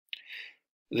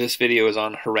This video is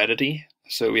on heredity,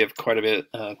 so we have quite a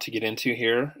bit to get into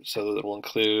here. So it will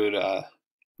include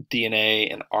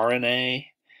DNA and RNA,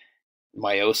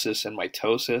 meiosis and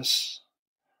mitosis,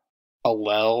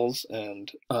 alleles,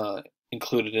 and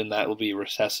included in that will be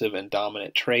recessive and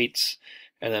dominant traits,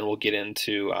 and then we'll get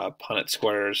into Punnett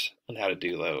squares and how to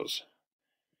do those.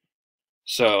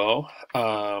 So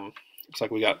looks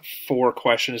like we got 4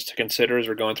 questions to consider as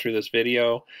we're going through this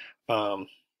video.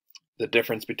 The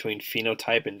difference between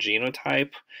phenotype and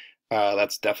genotype,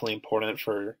 that's definitely important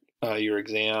for your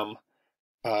exam.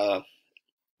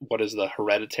 What is the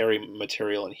hereditary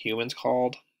material in humans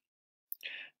called?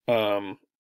 What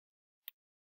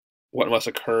must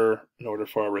occur in order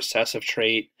for a recessive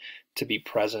trait to be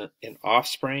present in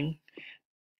offspring?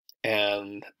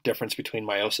 And difference between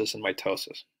meiosis and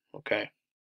mitosis. Okay.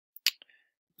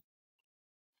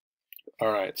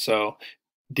 All right, so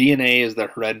DNA is the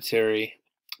hereditary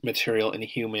material in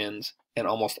humans and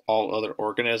almost all other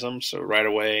organisms. So right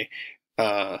away,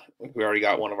 we already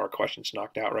got one of our questions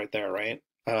knocked out right there, right?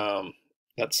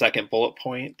 That second bullet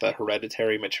point, the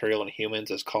hereditary material in humans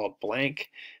is called blank.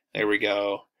 There we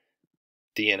go,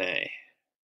 DNA.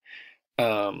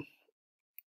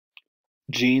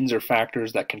 Genes are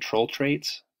factors that control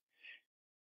traits.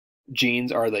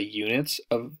 Genes are the units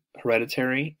of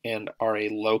hereditary and are a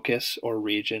locus or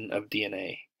region of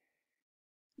DNA.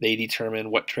 They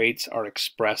determine what traits are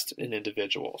expressed in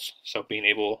individuals. So being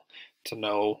able to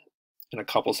know in a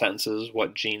couple sentences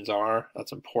what genes are,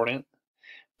 that's important.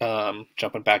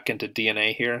 Jumping back into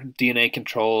DNA here, DNA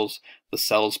controls the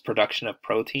cell's production of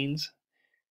proteins.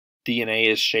 DNA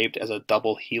is shaped as a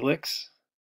double helix,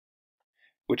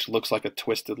 which looks like a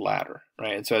twisted ladder,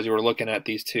 right? And so as you were looking at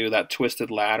these two, that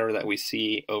twisted ladder that we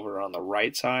see over on the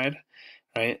right side,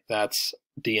 right? That's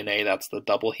DNA, that's the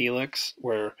double helix,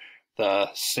 where the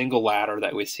single ladder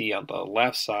that we see on the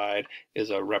left side is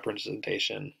a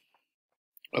representation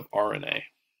of RNA.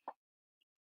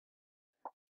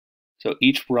 So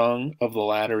each rung of the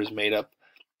ladder is made up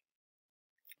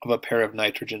of a pair of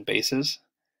nitrogen bases.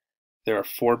 There are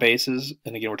 4 bases,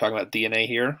 and again, we're talking about DNA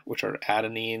here, which are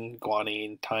adenine,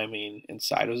 guanine, thymine, and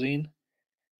cytosine.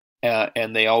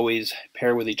 And they always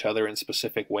pair with each other in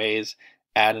specific ways.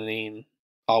 Adenine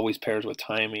always pairs with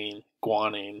thymine,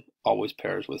 guanine always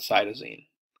pairs with cytosine.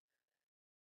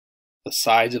 The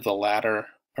sides of the ladder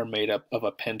are made up of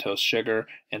a pentose sugar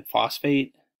and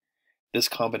phosphate. This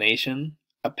combination,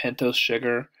 a pentose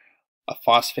sugar, a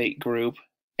phosphate group,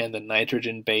 and the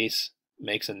nitrogen base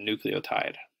makes a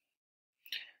nucleotide.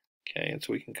 Okay, and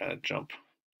so we can kind of jump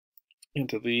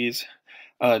into these.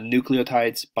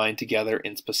 Nucleotides bind together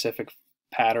in specific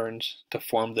patterns to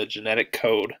form the genetic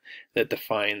code that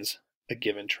defines a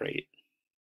given trait.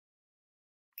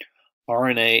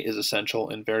 RNA is essential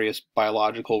in various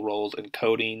biological roles in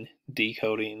coding,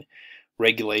 decoding,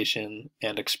 regulation,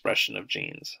 and expression of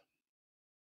genes.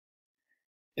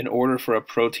 In order for a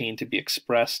protein to be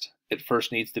expressed, it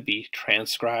first needs to be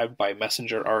transcribed by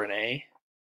messenger RNA.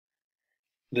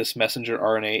 This messenger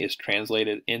RNA is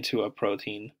translated into a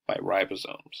protein by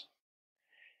ribosomes.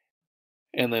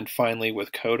 And then finally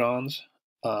with codons,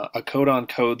 a codon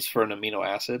codes for an amino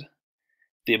acid.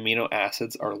 The amino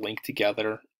acids are linked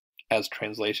together as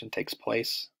translation takes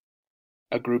place.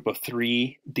 A group of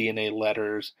 3 DNA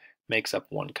letters makes up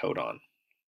one codon.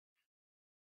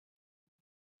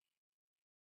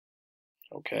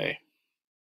 Okay.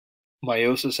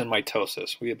 Meiosis and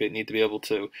mitosis. We need to be able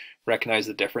to recognize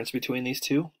the difference between these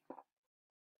two.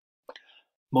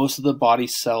 Most of the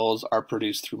body's cells are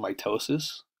produced through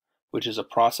mitosis, which is a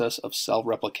process of cell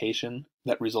replication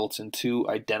that results in 2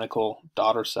 identical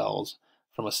daughter cells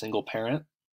from a single parent.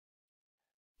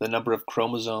 The number of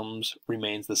chromosomes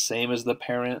remains the same as the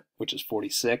parent, which is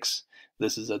 46.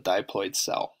 This is a diploid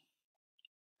cell.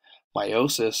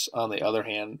 Meiosis, on the other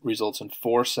hand, results in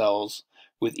 4 cells,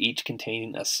 with each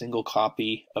containing a single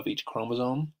copy of each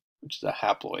chromosome, which is a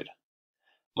haploid.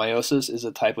 Meiosis is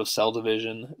a type of cell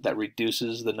division that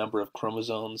reduces the number of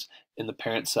chromosomes in the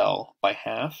parent cell by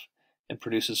half and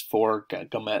produces 4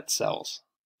 gamete cells.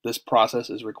 This process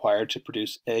is required to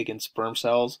produce egg and sperm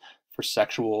cells for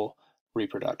sexual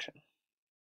reproduction.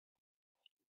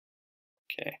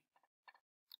 Okay.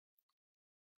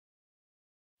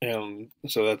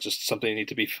 So that's just something you need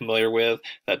to be familiar with.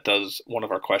 One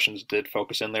of our questions did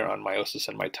focus in there on meiosis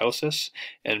and mitosis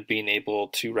and being able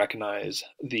to recognize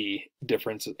the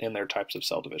difference in their types of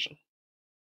cell division.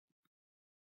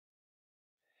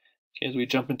 Okay, as we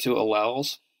jump into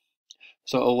alleles.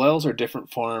 So alleles are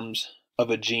different forms of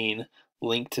a gene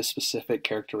linked to specific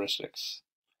characteristics.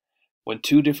 When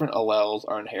 2 different alleles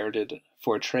are inherited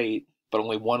for a trait, but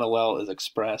only one allele is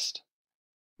expressed,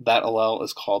 that allele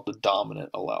is called the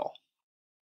dominant allele.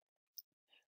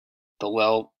 The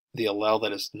allele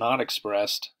that is not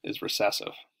expressed is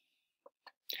recessive.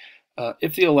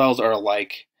 If the alleles are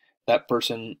alike, that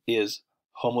person is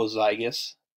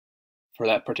homozygous for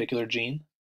that particular gene.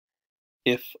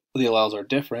 If the alleles are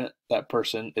different, that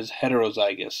person is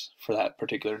heterozygous for that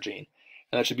particular gene.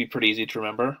 And that should be pretty easy to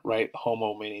remember, right?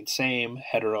 Homo meaning same,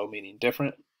 hetero meaning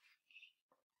different.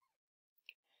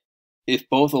 If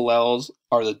both alleles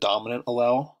are the dominant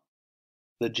allele,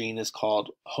 the gene is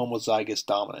called homozygous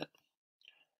dominant.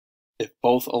 If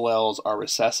both alleles are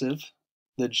recessive,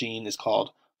 the gene is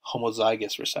called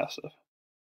homozygous recessive.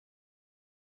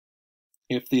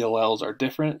 If the alleles are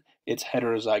different, it's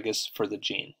heterozygous for the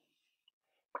gene.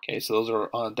 Okay, so those are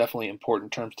definitely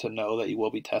important terms to know that you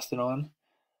will be tested on.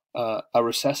 A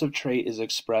recessive trait is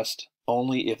expressed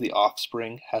only if the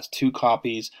offspring has 2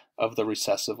 copies of the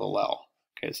recessive allele.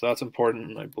 Okay, so that's important,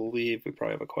 and I believe we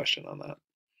probably have a question on that.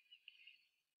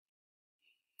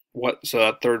 So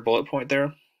that third bullet point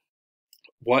there,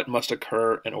 what must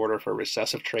occur in order for a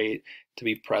recessive trait to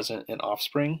be present in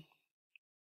offspring?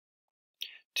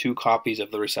 2 copies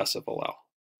of the recessive allele.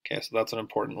 Okay, so that's an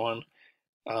important one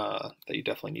that you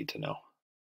definitely need to know.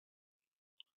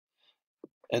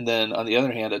 And then on the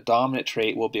other hand, a dominant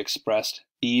trait will be expressed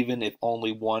even if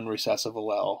only 1 recessive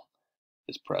allele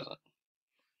is present.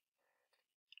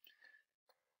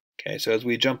 Okay, so as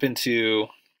we jump into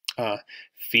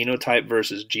phenotype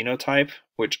versus genotype,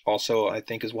 which also I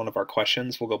think is one of our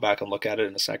questions, we'll go back and look at it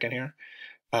in a second here.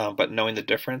 But knowing the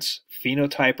difference,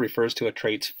 phenotype refers to a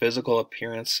trait's physical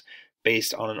appearance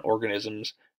based on an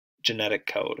organism's genetic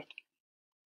code.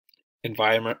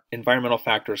 Environmental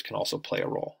factors can also play a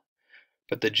role.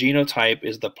 But the genotype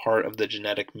is the part of the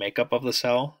genetic makeup of the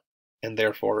cell, and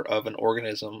therefore of an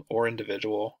organism or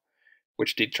individual,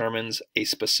 which determines a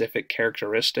specific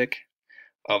characteristic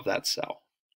of that cell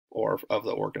or of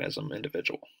the organism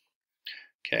individual.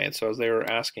 Okay, and so as they were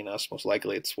asking us, most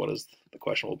likely it's the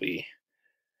question will be,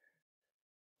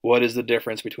 what is the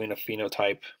difference between a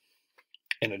phenotype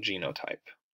and a genotype,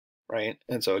 right?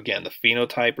 And so again, the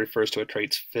phenotype refers to a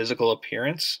trait's physical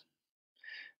appearance.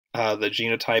 The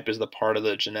genotype is the part of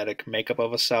the genetic makeup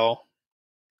of a cell.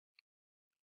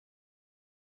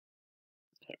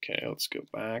 Okay, let's go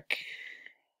back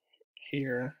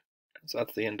here. So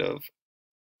that's the end of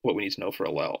what we need to know for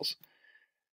alleles.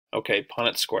 Okay,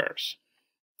 Punnett squares.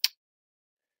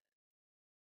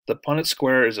 The Punnett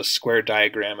square is a square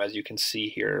diagram, as you can see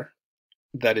here,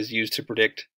 that is used to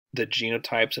predict the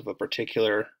genotypes of a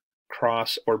particular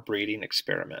cross or breeding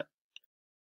experiment.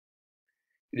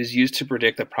 It is used to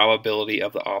predict the probability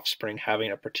of the offspring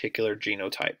having a particular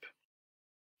genotype.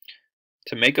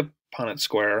 To make a Punnett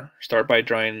square, start by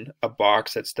drawing a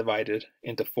box that's divided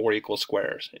into 4 equal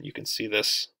squares. And you can see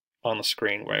this on the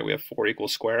screen, right? We have 4 equal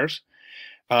squares.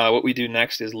 What we do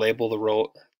next is label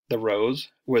the rows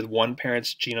with one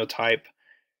parent's genotype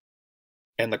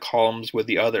and the columns with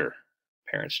the other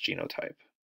parent's genotype.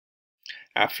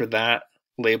 After that,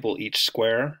 label each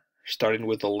square, starting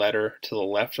with the letter to the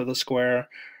left of the square,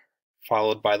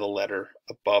 followed by the letter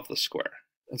above the square.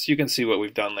 And so you can see what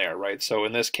we've done there, right? So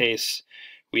in this case,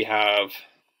 we have,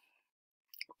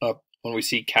 when we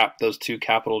see those 2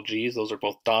 capital G's, those are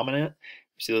both dominant.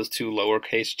 We see those 2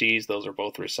 lowercase g's, those are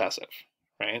both recessive,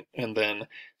 right? And then,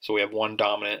 so we have 1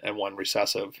 dominant and 1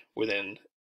 recessive within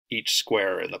each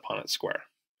square in the Punnett square.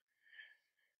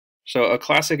 So a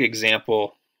classic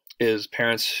example is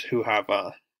parents who have,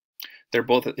 they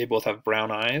both have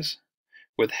brown eyes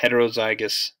with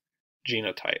heterozygous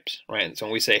genotypes, right? And so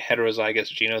when we say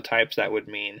heterozygous genotypes, that would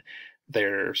mean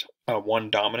there's 1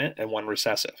 dominant and 1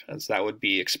 recessive, and so that would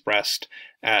be expressed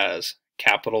as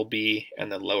capital B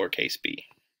and then lowercase b.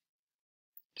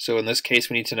 So in this case,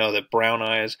 we need to know that brown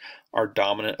eyes are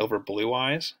dominant over blue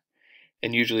eyes,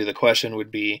 and usually the question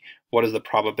would be, what is the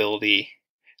probability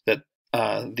that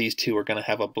these 2 are going to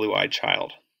have a blue-eyed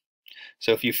child?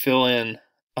 So if you fill in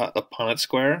the Punnett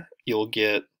square, you'll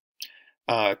get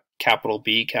capital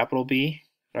B,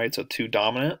 right? So 2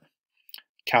 dominant,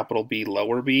 capital B,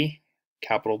 lower b,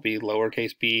 capital B,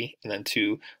 lowercase b, and then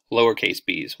 2 lowercase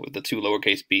b's, with the 2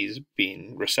 lowercase b's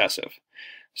being recessive.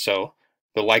 So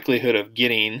the likelihood of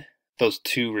getting those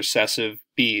 2 recessive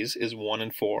b's is 1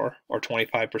 in 4, or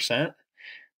 25%,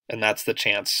 and that's the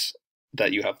chance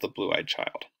that you have the blue-eyed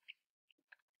child.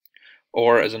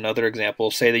 Or as another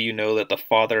example, say that you know that the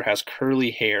father has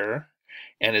curly hair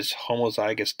and is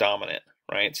homozygous dominant,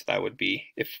 right? So that would be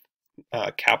if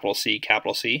capital C,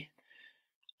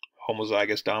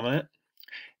 homozygous dominant.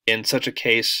 In such a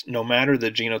case, no matter the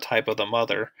genotype of the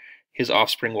mother, his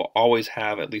offspring will always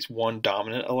have at least 1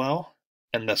 dominant allele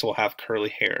and thus will have curly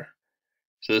hair.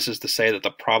 So this is to say that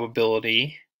the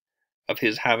probability of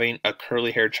his having a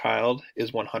curly-haired child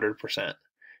is 100%. You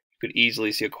could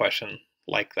easily see a question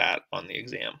like that on the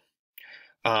exam.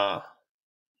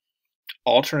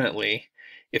 Alternately,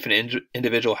 if an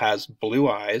individual has blue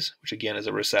eyes, which again is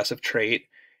a recessive trait,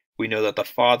 we know that the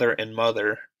father and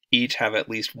mother each have at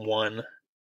least one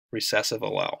recessive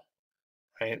allele,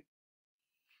 right?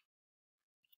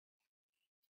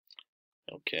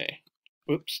 Okay,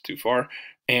 whoops, too far.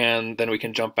 And then we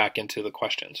can jump back into the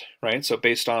questions, right? So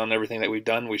based on everything that we've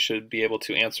done, we should be able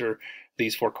to answer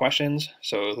these 4 questions.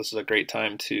 So this is a great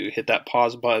time to hit that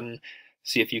pause button,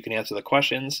 see if you can answer the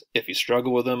questions. If you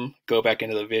struggle with them, go back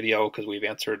into the video because we've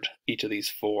answered each of these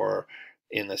 4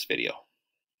 in this video.